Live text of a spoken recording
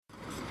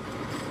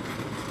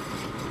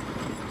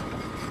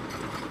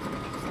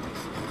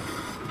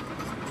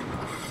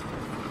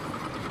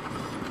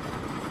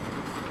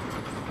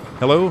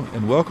Hello,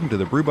 and welcome to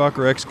the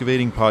Brubacher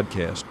Excavating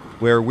Podcast,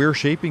 where we're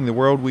shaping the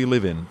world we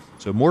live in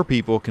so more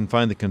people can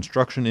find the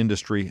construction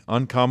industry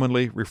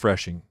uncommonly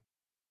refreshing.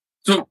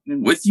 So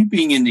with you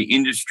being in the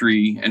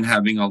industry and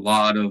having a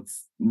lot of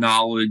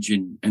knowledge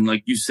and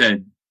like you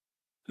said,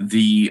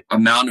 the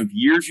amount of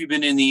years you've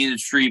been in the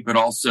industry, but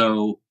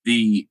also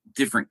the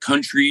different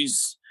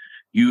countries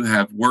you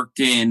have worked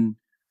in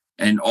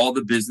and all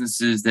the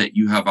businesses that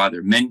you have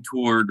either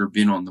mentored or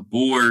been on the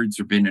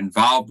boards or been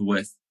involved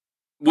with,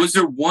 was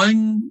there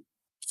one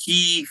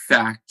key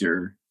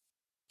factor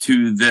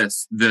to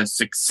the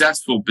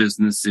successful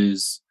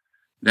businesses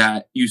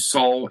that you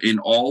saw in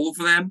all of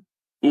them?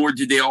 Or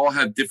did they all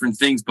have different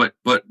things? But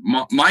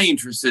my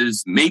interest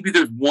is maybe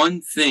there's one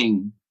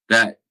thing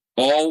that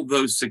all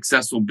those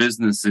successful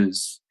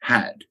businesses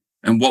had.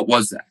 And what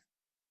was that?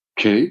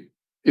 Okay.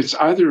 It's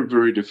either a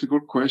very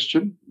difficult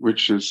question,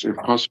 which is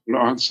impossible to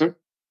answer,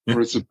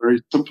 or it's a very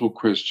simple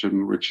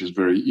question, which is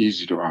very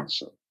easy to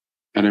answer.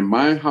 And in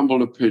my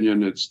humble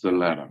opinion, it's the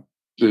latter.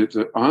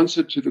 The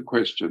answer to the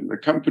question, the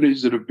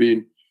companies that have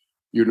been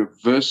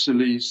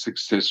universally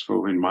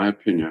successful, in my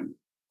opinion,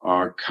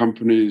 are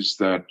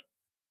companies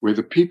where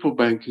the people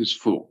bank is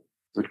full,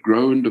 that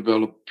grow and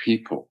develop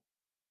people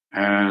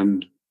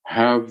and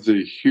have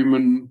the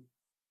human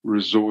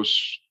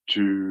resource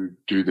to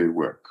do their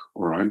work,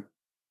 all right?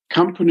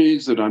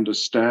 Companies that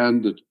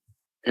understand that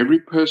every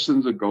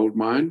person's a gold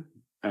mine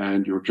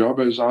and your job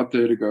is out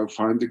there to go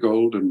find the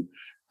gold and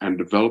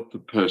develop the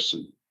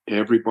person.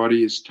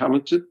 Everybody is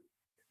talented.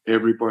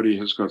 Everybody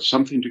has got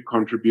something to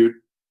contribute.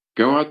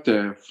 Go out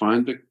there,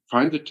 find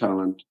the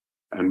talent,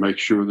 and make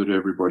sure that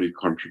everybody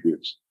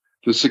contributes.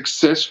 The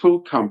successful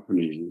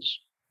companies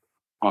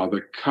are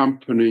the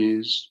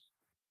companies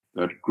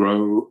that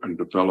grow and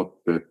develop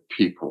their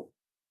people.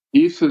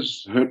 Heath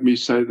has heard me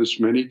say this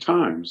many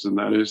times, and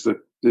that is that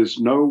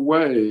there's no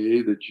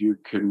way that you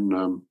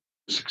can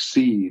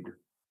succeed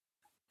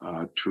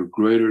to a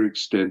greater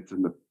extent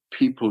than the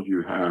people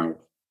you have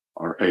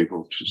are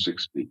able to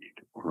succeed.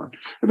 All right.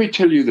 Let me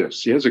tell you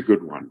this. Here's a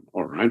good one.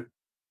 All right.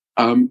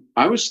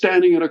 I was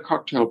standing at a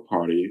cocktail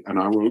party, and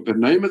the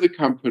name of the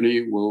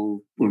company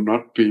will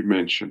not be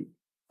mentioned.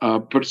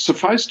 But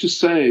suffice to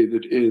say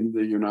that in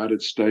the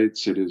United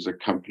States, it is a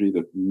company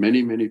that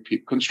many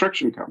people,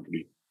 construction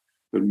company,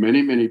 that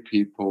many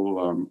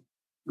people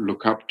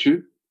look up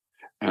to,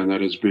 and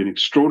that has been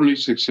extraordinarily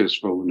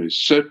successful and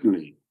is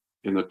certainly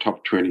in the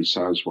top 20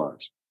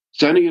 size-wise.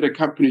 Standing at a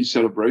company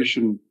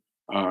celebration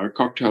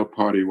cocktail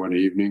party one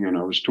evening, and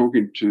I was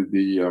talking to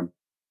the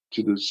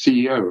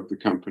CEO of the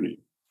company.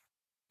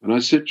 And I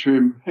said to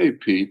him, "Hey,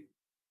 Pete,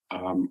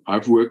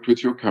 I've worked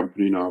with your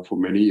company now for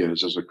many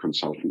years as a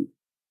consultant.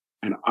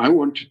 And I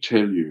want to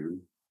tell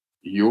you,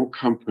 your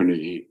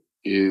company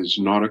is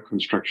not a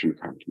construction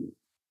company."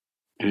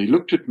 And he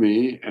looked at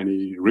me and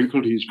he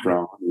wrinkled his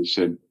brow and he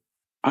said,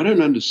 "I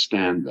don't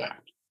understand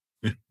that."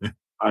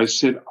 I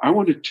said, "I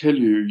want to tell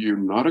you, you're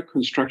not a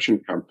construction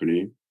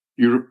company.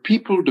 You're a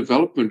people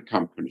development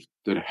company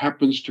that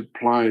happens to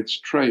ply its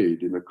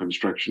trade in the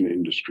construction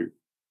industry."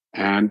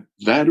 And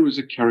that was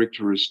a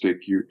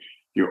characteristic. You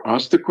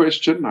asked the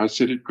question. I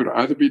said it could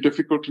either be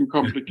difficult and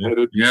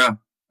complicated,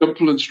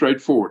 simple and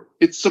straightforward.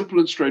 It's simple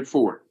and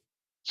straightforward.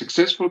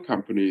 Successful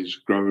companies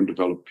grow and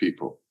develop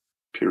people,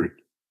 period.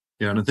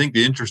 Yeah, and I think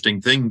the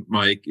interesting thing,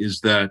 Mike, is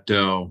that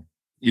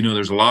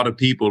there's a lot of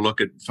people look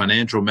at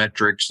financial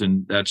metrics,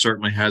 and that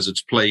certainly has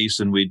its place,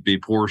 and we'd be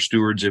poor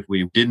stewards if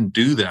we didn't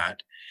do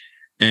that.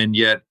 And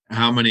yet,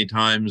 how many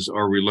times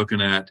are we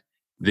looking at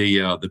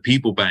the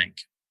people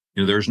bank?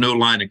 There's no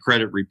line of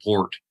credit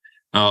report.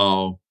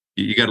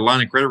 You got a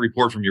line of credit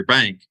report from your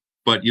bank,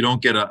 but you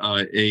don't get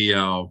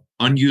a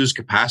unused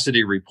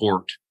capacity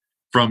report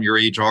from your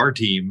HR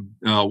team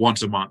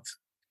once a month.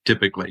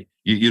 Typically,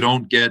 you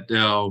don't get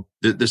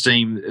the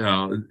same.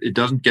 It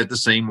doesn't get the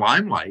same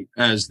limelight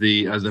as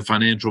the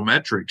financial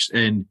metrics,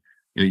 and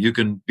you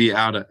can be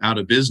out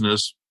of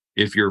business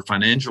if you're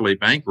financially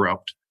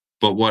bankrupt.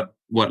 But what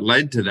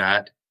led to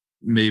that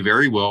may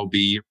very well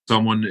be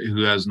someone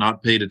who has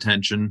not paid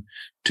attention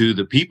to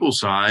the people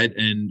side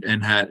and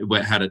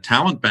had a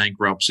talent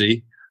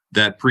bankruptcy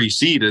that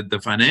preceded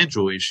the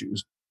financial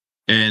issues,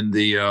 and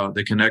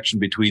the connection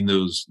between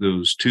those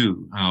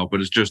two. But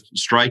it's just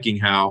striking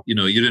how, you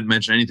didn't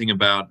mention anything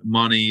about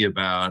money,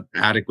 about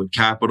adequate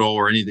capital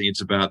or anything.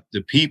 It's about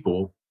the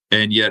people.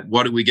 And yet,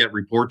 what do we get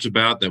reports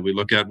about that we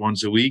look at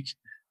once a week?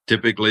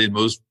 Typically, in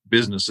most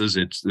businesses,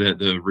 it's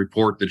the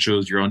report that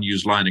shows your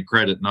unused line of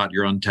credit, not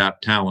your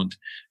untapped talent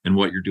and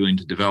what you're doing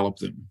to develop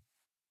them.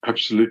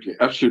 Absolutely,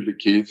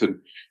 Keith.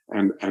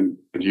 And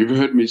you've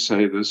heard me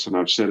say this, and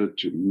I've said it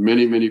to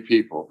many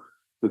people,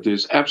 that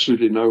there's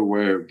absolutely no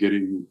way of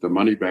getting the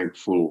money bank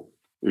full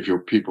if your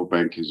people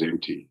bank is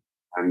empty.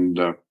 And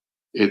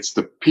it's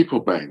the people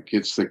bank.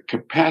 It's the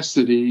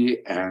capacity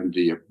and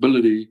the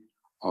ability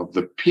of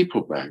the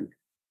people bank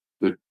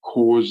that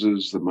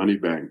causes the money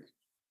bank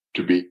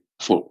to be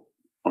full,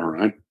 all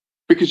right?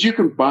 Because you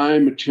can buy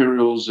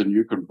materials and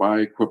you can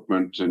buy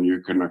equipment and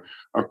you can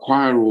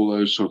acquire all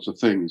those sorts of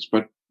things.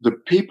 But the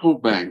people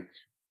bank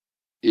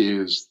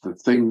is the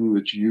thing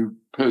that you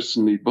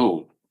personally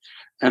build.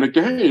 And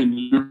again,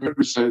 you heard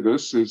me say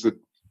this, is that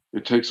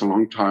it takes a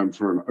long time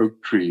for an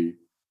oak tree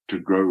to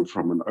grow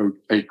from an oak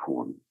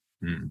acorn.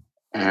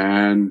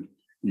 And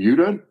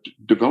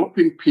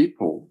developing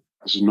people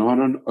is not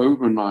an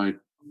overnight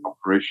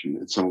operation.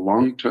 It's a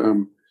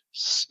long-term,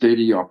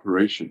 steady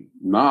operation.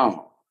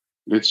 Now,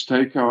 let's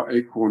take our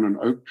acorn and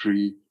oak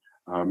tree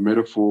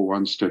metaphor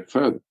one step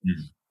further.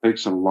 It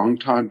takes a long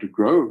time to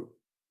grow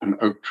an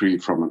oak tree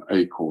from an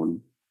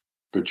acorn,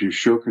 but you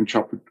sure can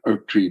chop an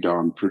oak tree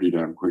down pretty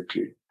damn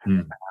quickly.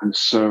 And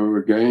so,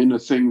 again, a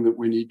thing that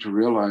we need to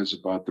realize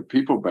about the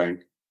people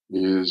bank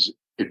is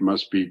it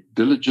must be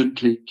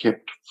diligently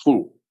kept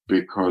full,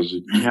 because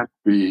it can't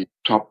be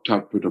topped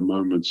up at a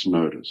moment's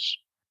notice.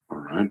 All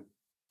right.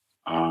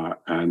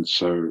 And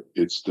so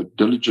it's the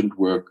diligent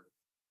work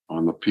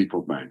on the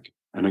people bank.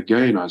 And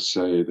again, I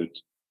say that,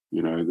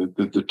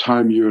 that the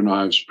time you and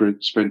I have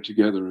spent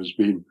together has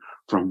been,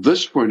 from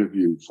this point of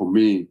view, for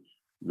me,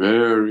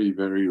 very,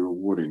 very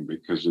rewarding,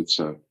 because it's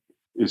a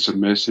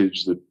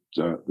message that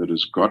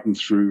has gotten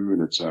through,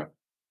 and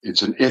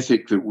it's an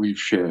ethic that we've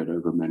shared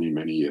over many,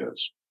 many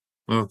years.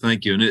 Well,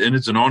 thank you. And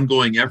it's an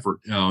ongoing effort.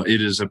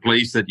 It is a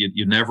place that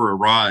you never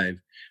arrive.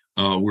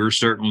 We're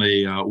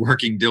certainly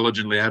working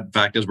diligently. In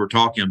fact, as we're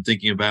talking, I'm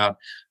thinking about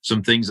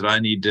some things that I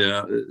need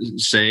to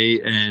say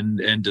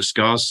and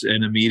discuss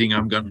in a meeting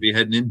I'm going to be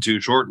heading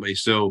into shortly.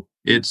 So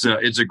it's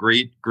a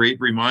great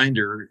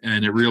reminder,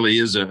 and it really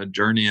is a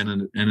journey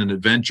and an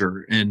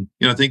adventure. And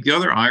I think the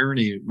other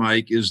irony,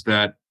 Mike, is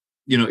that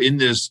in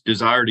this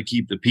desire to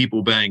keep the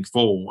people bank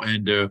full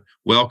and to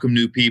welcome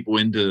new people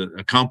into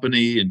a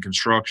company in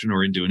construction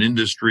or into an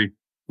industry,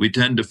 we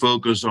tend to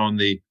focus on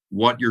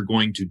what you're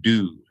going to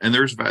do. And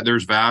there's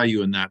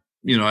value in that.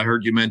 I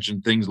heard you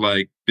mention things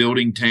like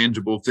building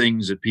tangible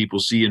things that people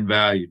see and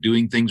value,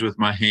 doing things with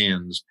my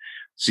hands,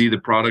 see the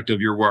product of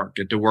your work,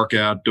 get to work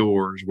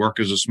outdoors, work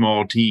as a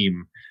small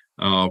team,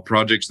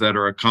 projects that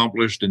are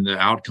accomplished and the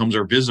outcomes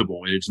are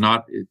visible. It's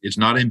not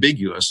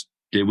ambiguous.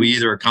 Did we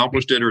either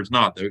accomplished it or it's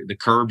not? The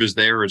curve is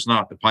there or it's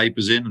not. The pipe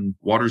is in and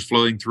water's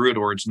flowing through it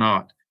or it's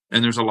not.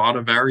 And there's a lot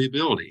of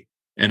variability.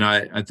 And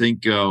I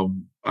think,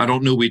 I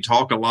don't know, we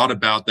talk a lot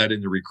about that in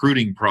the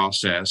recruiting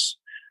process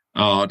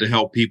to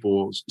help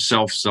people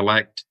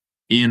self-select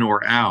in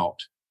or out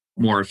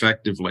more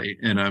effectively.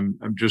 And I'm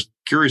just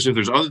curious if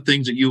there's other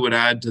things that you would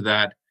add to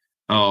that,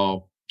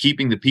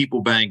 keeping the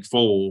people bank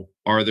full.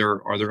 Are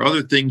there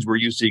other things where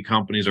you see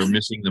companies are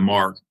missing the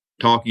mark,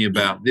 talking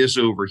about this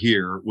over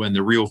here, when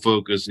the real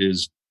focus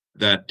is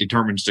that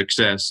determined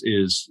success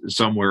is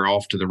somewhere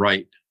off to the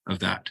right of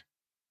that?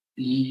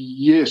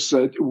 Yes.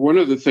 One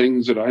of the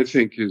things that I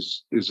think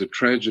is a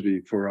tragedy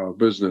for our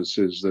business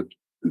is that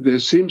there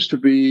seems to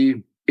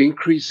be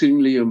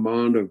increasingly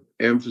amount of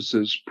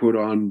emphasis put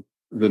on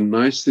the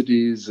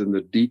niceties and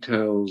the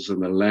details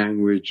and the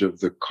language of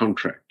the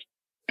contract,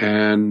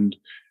 and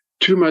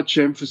too much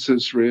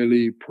emphasis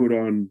really put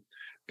on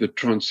the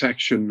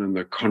transaction and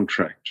the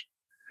contract,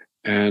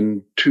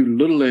 and too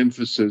little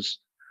emphasis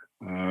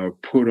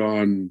put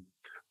on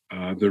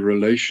the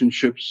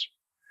relationships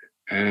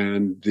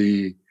and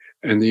the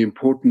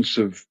importance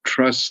of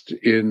trust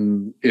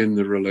in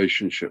the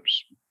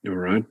relationships. All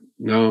right.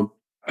 Now,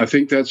 I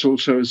think that's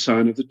also a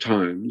sign of the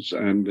times.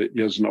 And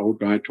here's an old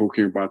guy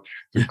talking about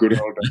the good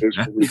old days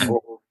when we were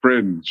all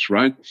friends,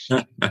 right?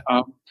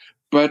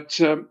 But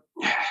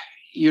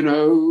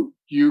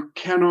you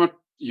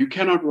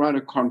cannot write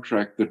a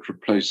contract that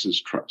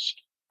replaces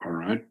trust. All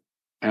right.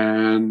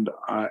 And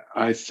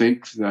I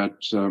think that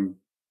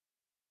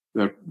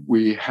that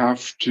we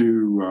have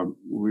to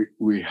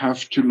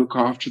look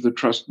after the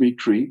trust me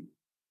tree,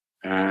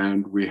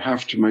 and we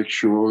have to make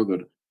sure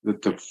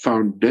that the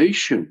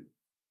foundation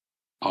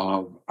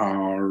of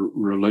our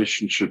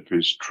relationship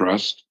is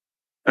trust.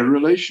 A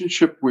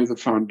relationship where the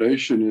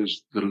foundation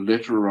is the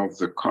letter of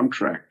the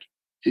contract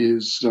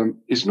is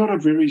not a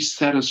very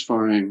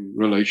satisfying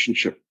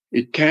relationship.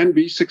 It can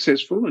be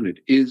successful, and it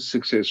is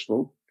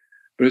successful,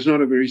 but it's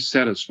not a very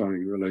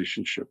satisfying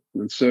relationship.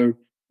 And so,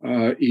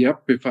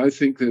 if I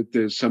think that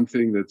there's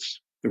something that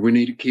we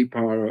need to keep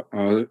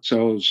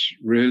ourselves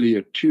really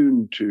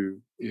attuned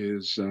to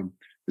is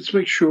let's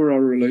make sure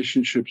our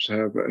relationships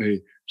have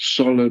a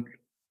solid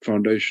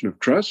foundation of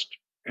trust,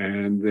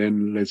 and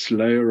then let's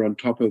layer on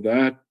top of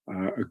that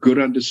a good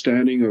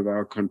understanding of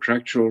our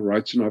contractual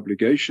rights and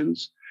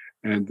obligations,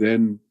 and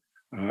then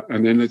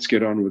let's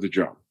get on with the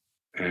job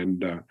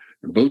and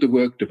build the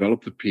work,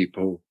 develop the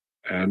people,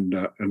 and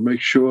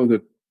make sure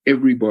that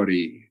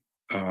everybody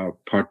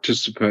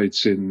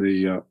participates in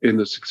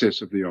the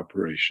success of the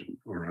operation.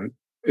 All right.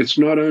 It's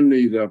not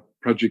only the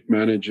project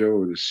manager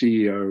or the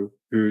CEO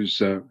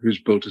who's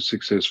built a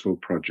successful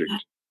project.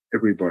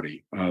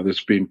 Everybody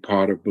that's been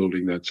part of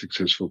building that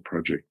successful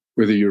project.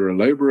 Whether you're a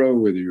laborer,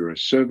 whether you're a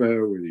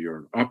surveyor, whether you're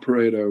an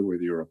operator,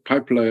 whether you're a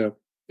pipe layer,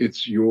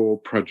 it's your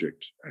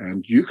project.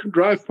 And you can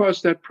drive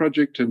past that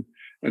project and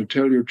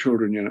tell your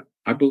children,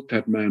 I built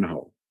that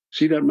manhole.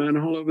 See that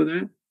manhole over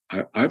there?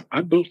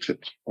 I built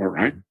it. All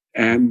right.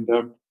 And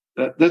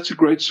that's a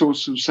great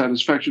source of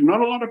satisfaction.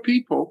 Not a lot of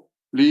people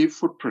leave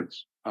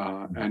footprints,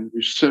 and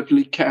you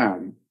certainly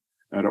can,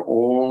 at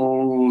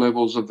all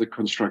levels of the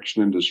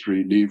construction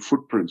industry, leave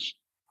footprints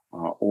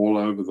all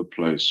over the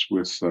place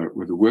with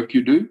the work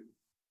you do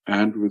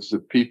and with the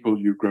people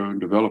you grow and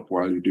develop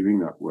while you're doing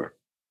that work.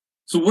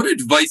 So what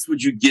advice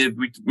would you give?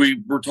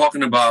 We were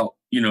talking about,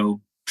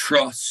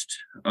 trust,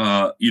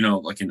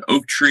 like an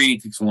oak tree,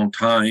 it takes a long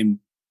time.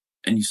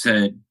 And you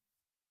said,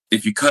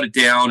 if you cut it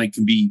down, it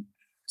can be,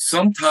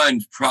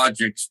 sometimes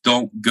projects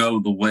don't go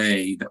the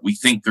way that we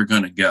think they're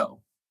going to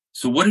go.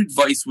 So what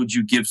advice would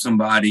you give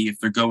somebody if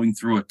they're going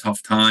through a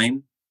tough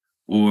time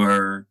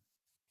or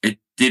it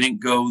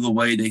didn't go the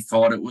way they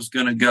thought it was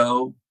going to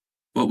go?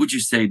 What would you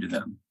say to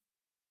them?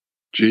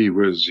 Gee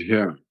whiz,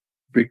 yeah.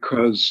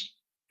 Because,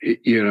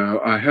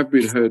 I have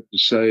been heard to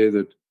say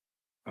that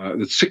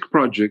sick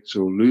projects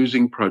or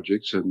losing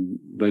projects, and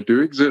they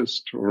do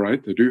exist, all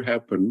right, they do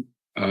happen,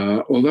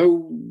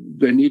 although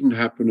they needn't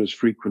happen as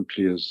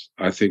frequently as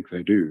I think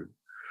they do.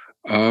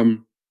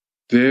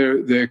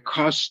 Their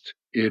cost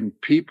in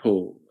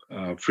people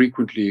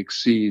frequently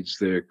exceeds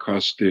their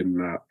cost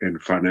in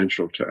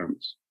financial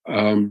terms.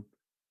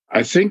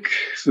 I think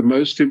the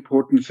most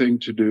important thing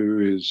to do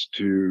is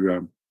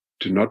to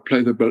not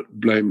play the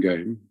blame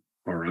game.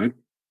 All right,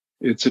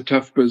 it's a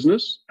tough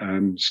business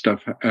and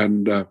stuff,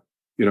 and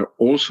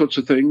all sorts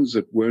of things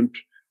that weren't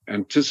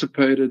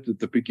anticipated at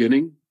the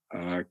beginning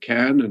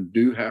can and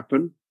do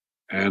happen.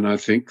 And I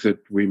think that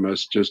we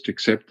must just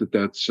accept that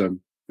that's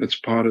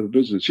part of the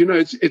business.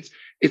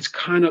 It's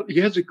kind of, he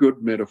has a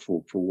good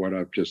metaphor for what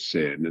I've just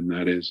said, and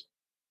that is,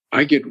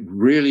 I get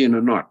really in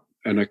a knot.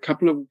 And a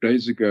couple of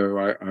days ago,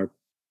 I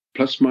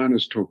plus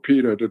minus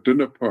torpedoed a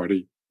dinner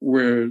party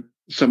where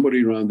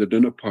somebody around the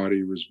dinner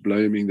party was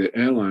blaming the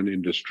airline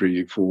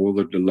industry for all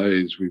the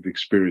delays we've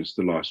experienced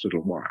the last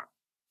little while.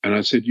 And I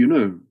said,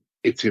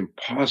 it's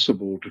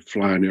impossible to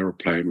fly an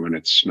airplane when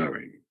it's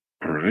snowing.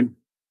 All right.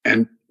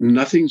 And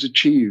nothing's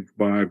achieved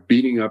by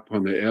beating up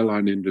on the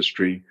airline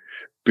industry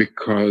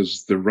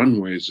because the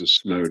runways are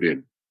snowed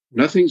in.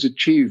 Nothing's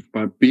achieved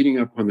by beating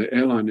up on the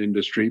airline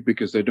industry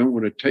because they don't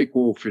want to take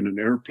off in an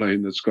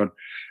airplane that's got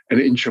an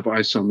inch of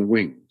ice on the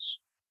wings.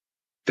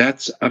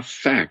 That's a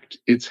fact.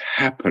 It's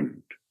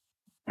happened.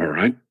 All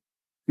right.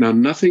 Now,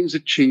 nothing's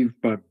achieved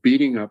by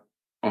beating up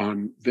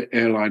on the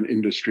airline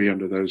industry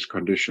under those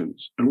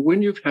conditions. And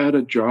when you've had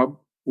a job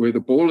where the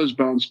ball has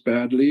bounced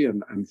badly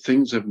and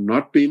things have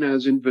not been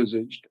as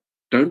envisaged,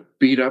 don't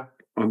beat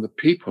up on the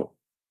people.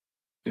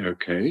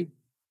 Okay.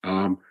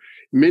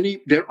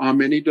 There are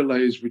many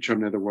delays which are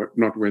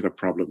not weather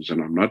problems,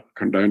 and I'm not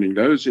condoning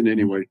those in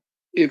any way.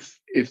 If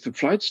the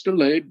flight's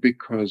delayed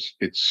because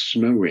it's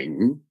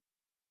snowing,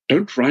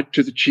 don't write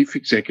to the chief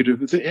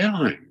executive of the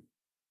airline.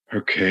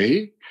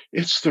 Okay.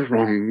 It's the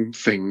wrong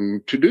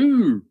thing to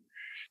do.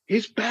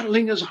 He's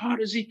battling as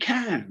hard as he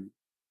can.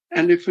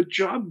 And if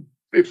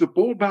the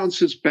ball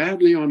bounces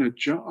badly on a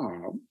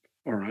job,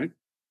 all right,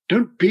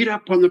 don't beat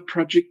up on the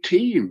project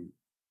team.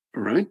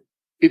 All right.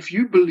 If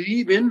you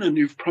believe in and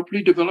you've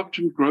properly developed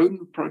and grown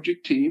the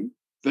project team,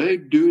 they're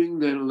doing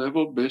their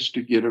level best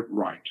to get it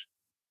right.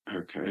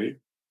 Okay.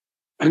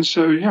 And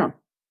so, yeah,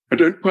 I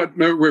don't quite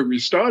know where we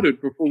started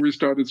before we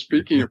started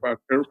speaking about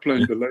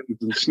airplane delays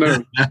and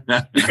snow.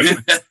 But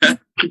I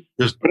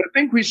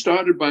think we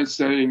started by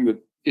saying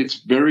that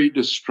it's very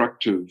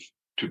destructive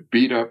to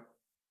beat up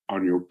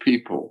on your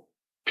people,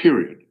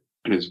 period.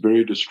 And it's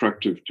very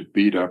destructive to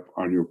beat up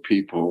on your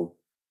people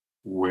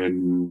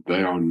when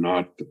they are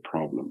not the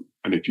problem.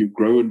 And if you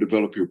grow and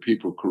develop your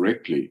people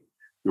correctly,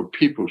 your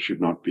people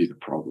should not be the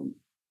problem.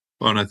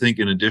 Well, and I think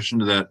in addition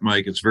to that,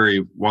 Mike, it's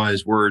very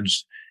wise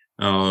words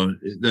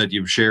that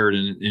you've shared.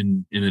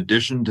 In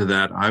addition to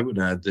that, I would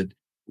add that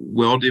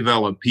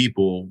well-developed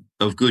people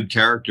of good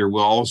character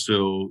will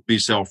also be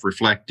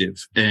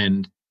self-reflective,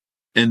 and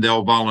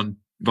they'll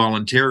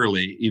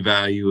voluntarily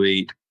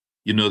evaluate,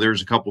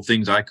 there's a couple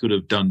things I could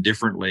have done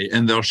differently.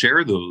 And they'll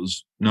share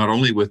those not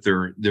only with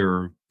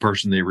their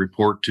person they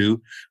report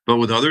to, but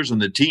with others on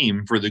the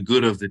team for the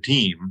good of the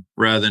team,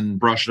 rather than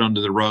brush it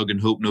under the rug and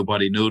hope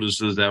nobody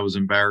notices. That was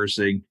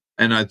embarrassing.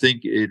 And I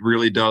think it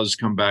really does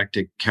come back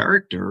to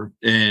character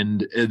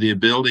and the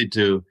ability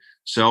to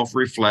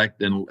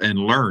self-reflect and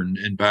learn,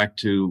 and back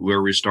to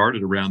where we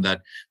started around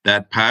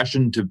that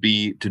passion to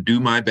do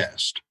my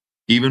best,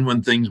 even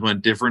when things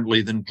went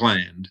differently than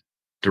planned,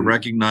 to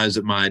recognize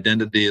that my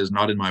identity is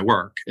not in my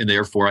work, and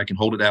therefore I can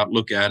hold it out,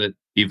 look at it,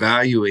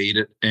 evaluate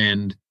it.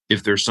 And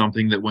if there's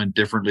something that went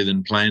differently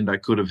than planned, I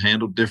could have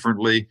handled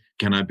differently.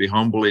 Can I be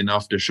humble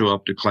enough to show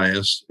up to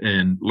class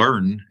and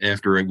learn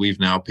after we've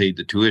now paid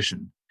the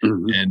tuition?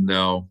 Mm-hmm. And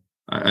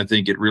I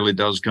think it really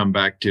does come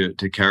back to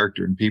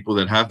character, and people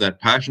that have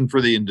that passion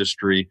for the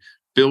industry,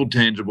 build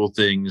tangible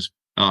things,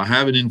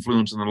 have an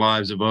influence in the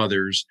lives of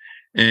others,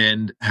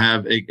 and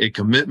have a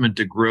commitment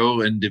to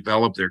grow and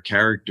develop their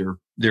character.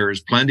 There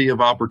is plenty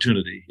of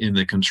opportunity in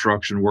the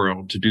construction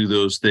world to do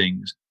those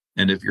things.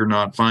 And if you're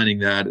not finding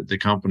that at the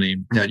company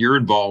that you're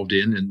involved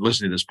in and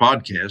listening to this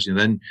podcast,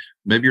 then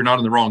maybe you're not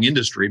in the wrong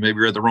industry. Maybe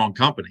you're at the wrong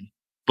company.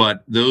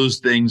 but those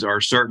things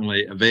are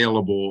certainly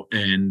available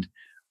and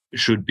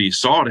should be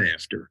sought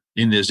after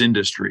in this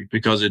industry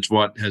because it's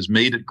what has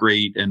made it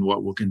great and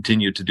what will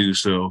continue to do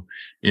so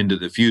into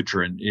the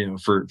future. And,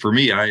 for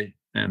me,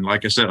 and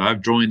like I said,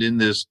 I've joined in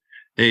this,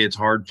 hey, it's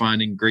hard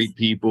finding great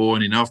people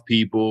and enough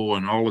people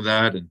and all of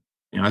that. And,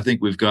 I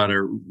think we've got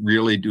to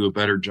really do a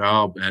better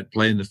job at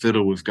playing the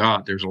fiddle we've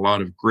got. There's a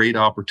lot of great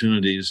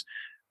opportunities.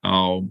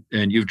 And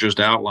you've just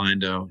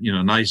outlined a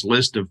nice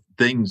list of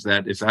things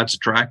that if that's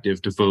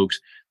attractive to folks,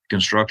 the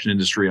construction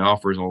industry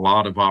offers a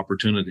lot of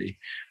opportunity.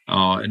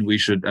 And we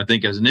should, I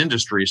think, as an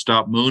industry,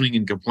 stop moaning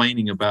and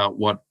complaining about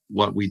what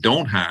we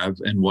don't have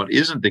and what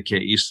isn't the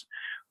case,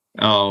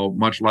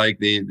 much like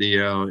the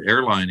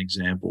airline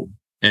example,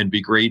 and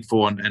be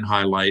grateful and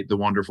highlight the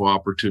wonderful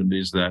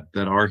opportunities that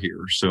are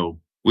here. So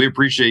we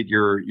appreciate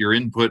your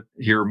input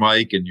here,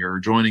 Mike, and you're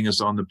joining us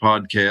on the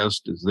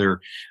podcast. Is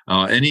there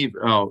any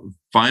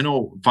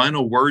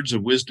final words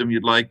of wisdom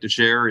you'd like to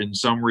share in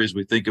summary as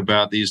we think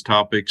about these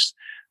topics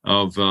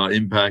of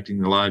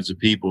impacting the lives of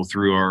people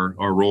through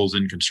our roles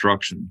in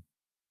construction?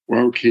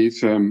 Well,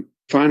 Keith,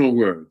 final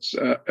words.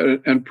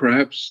 And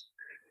perhaps,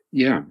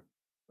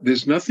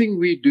 there's nothing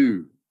we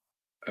do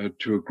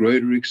to a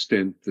greater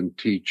extent than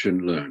teach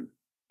and learn.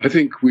 I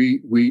think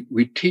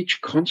we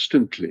teach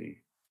constantly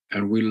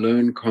and we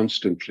learn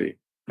constantly.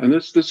 And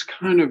that's this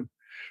kind of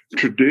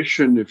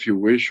tradition, if you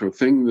wish, or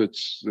thing that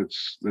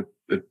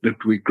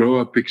we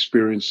grow up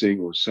experiencing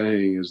or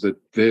saying is that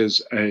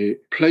there's a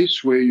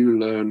place where you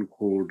learn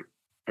called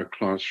a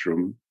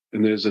classroom,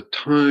 and there's a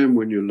time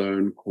when you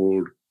learn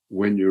called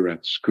when you're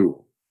at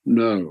school.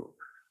 No,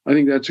 I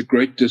think that's a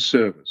great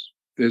disservice.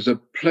 There's a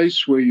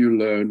place where you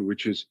learn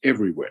which is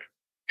everywhere,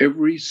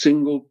 every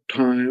single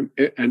time,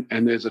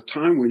 and there's a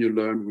time when you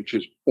learn which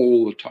is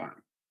all the time.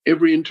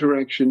 Every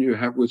interaction you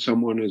have with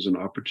someone is an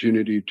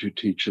opportunity to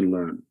teach and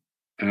learn.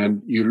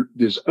 And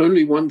there's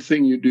only one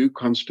thing you do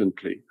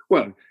constantly.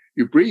 Well,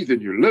 you breathe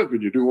and you live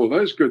and you do all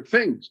those good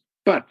things,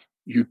 but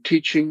you're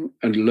teaching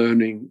and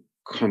learning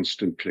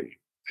constantly.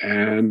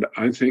 And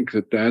I think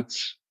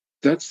that's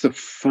the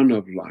fun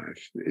of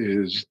life.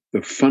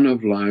 The fun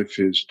of life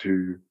is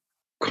to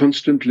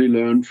constantly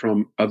learn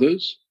from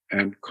others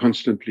and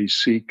constantly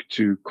seek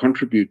to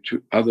contribute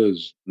to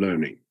others'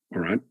 learning.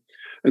 All right.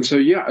 And so,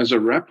 as a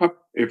wrap up,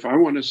 if I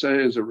want to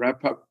say as a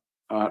wrap up,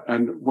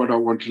 and what I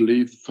want to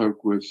leave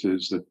folk with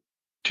is that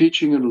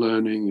teaching and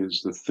learning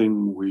is the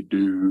thing we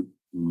do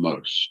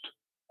most.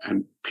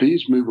 And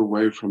please move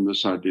away from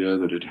this idea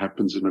that it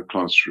happens in a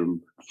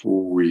classroom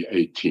before we're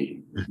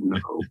 18. No,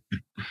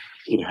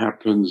 it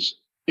happens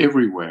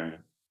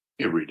everywhere,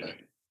 every day.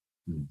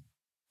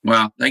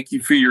 Wow. Thank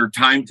you for your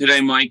time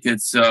today, Mike.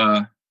 It's,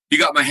 you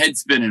got my head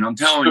spinning. I'm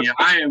telling you,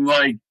 I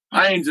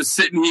am just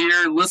sitting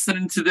here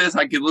listening to this.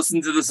 I could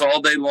listen to this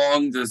all day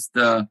long, just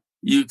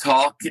you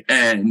talk,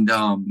 and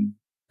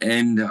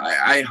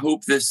I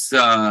hope this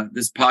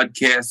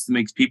podcast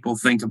makes people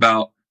think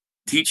about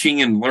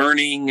teaching and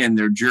learning and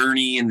their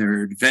journey and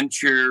their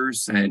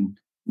adventures, and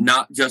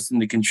not just in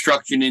the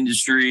construction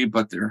industry,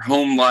 but their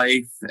home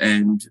life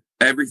and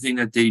everything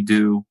that they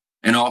do,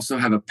 and also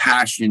have a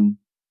passion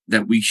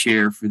that we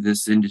share for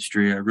this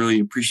industry. I really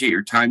appreciate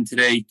your time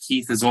today.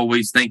 Keith, as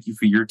always, thank you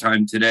for your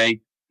time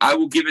today. I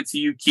will give it to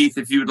you, Keith,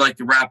 if you would like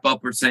to wrap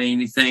up or say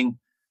anything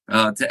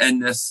to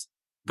end this.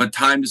 But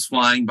time is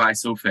flying by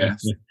so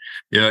fast.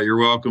 Yeah, you're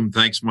welcome.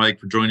 Thanks, Mike,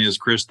 for joining us.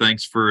 Chris,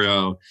 thanks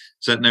for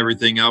setting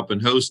everything up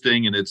and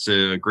hosting. And it's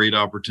a great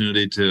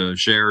opportunity to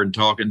share and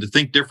talk and to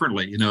think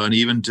differently, and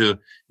even to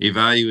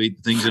evaluate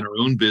things in our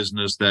own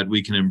business that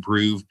we can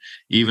improve,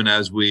 even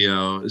as we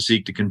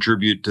seek to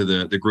contribute to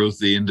the growth of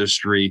the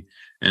industry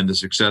and the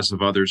success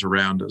of others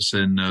around us.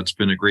 And it's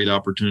been a great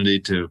opportunity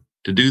to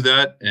do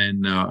that.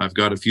 And I've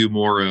got a few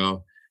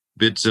more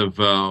bits of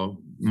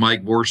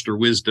Mike Vorster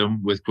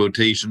wisdom with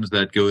quotations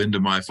that go into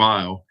my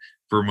file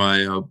for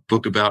my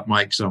book about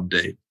Mike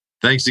someday.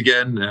 Thanks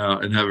again,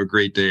 and have a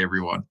great day,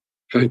 everyone.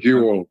 Thank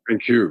you all.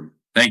 Thank you.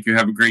 Thank you.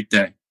 Have a great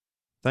day.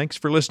 Thanks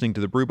for listening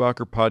to the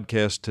Brubacher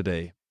podcast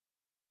today.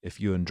 If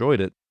you enjoyed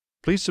it,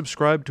 please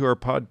subscribe to our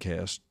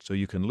podcast so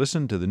you can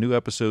listen to the new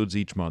episodes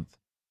each month.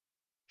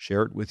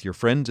 Share it with your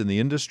friends in the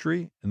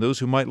industry and those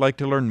who might like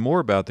to learn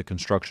more about the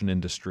construction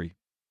industry.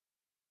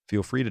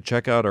 Feel free to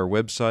check out our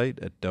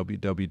website at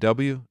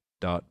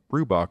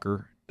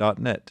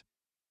www.brubacher.net.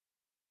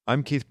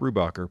 I'm Keith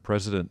Brubacher,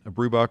 president of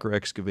Brubacher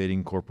Excavating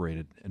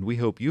Incorporated, and we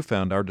hope you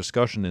found our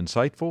discussion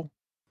insightful,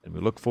 and we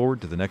look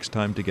forward to the next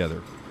time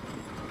together.